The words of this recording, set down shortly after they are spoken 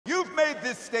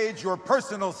this stage your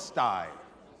personal sty.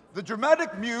 The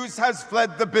dramatic muse has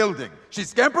fled the building. She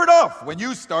scampered off when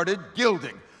you started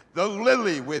gilding the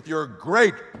lily with your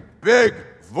great big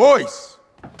voice.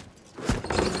 The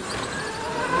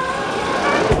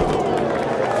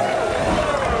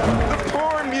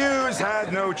poor muse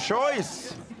had no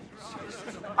choice.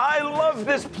 I love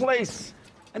this place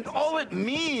and all it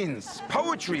means.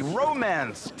 Poetry,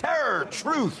 romance, terror,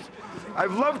 truth.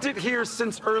 I've loved it here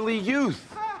since early youth.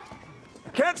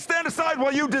 Can't stand aside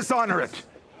while you dishonor it.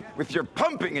 With your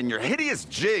pumping and your hideous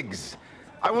jigs.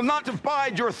 I will not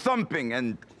abide your thumping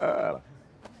and,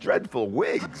 dreadful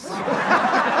wigs. Montfleur,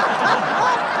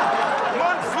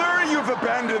 you've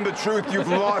abandoned the truth. You've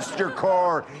lost your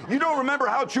core. You don't remember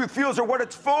how truth feels or what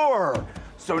it's for.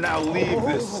 So now leave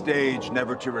this stage,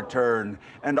 never to return,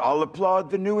 and I'll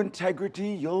applaud the new integrity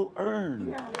you'll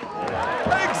earn.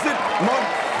 Exit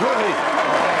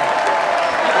Montfleur.